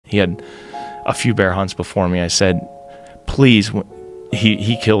He had a few bear hunts before me. I said, please,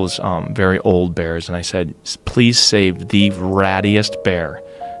 he kills very old bears, and I said, please save the rattiest bear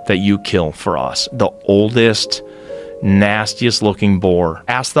that you kill for us, the oldest, nastiest looking boar.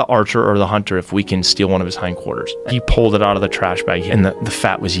 Ask the archer or the hunter if we can steal one of his hindquarters. He pulled it out of the trash bag, and the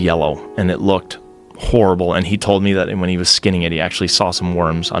fat was yellow, and it looked horrible. And he told me that when he was skinning it, he actually saw some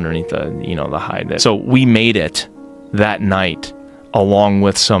worms underneath the hide. So we made it that night, along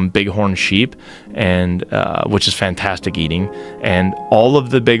with some bighorn sheep, and which is fantastic eating. And all of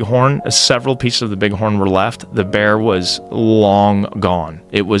the bighorn, several pieces of the bighorn were left. The bear was long gone.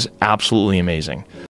 It was absolutely amazing.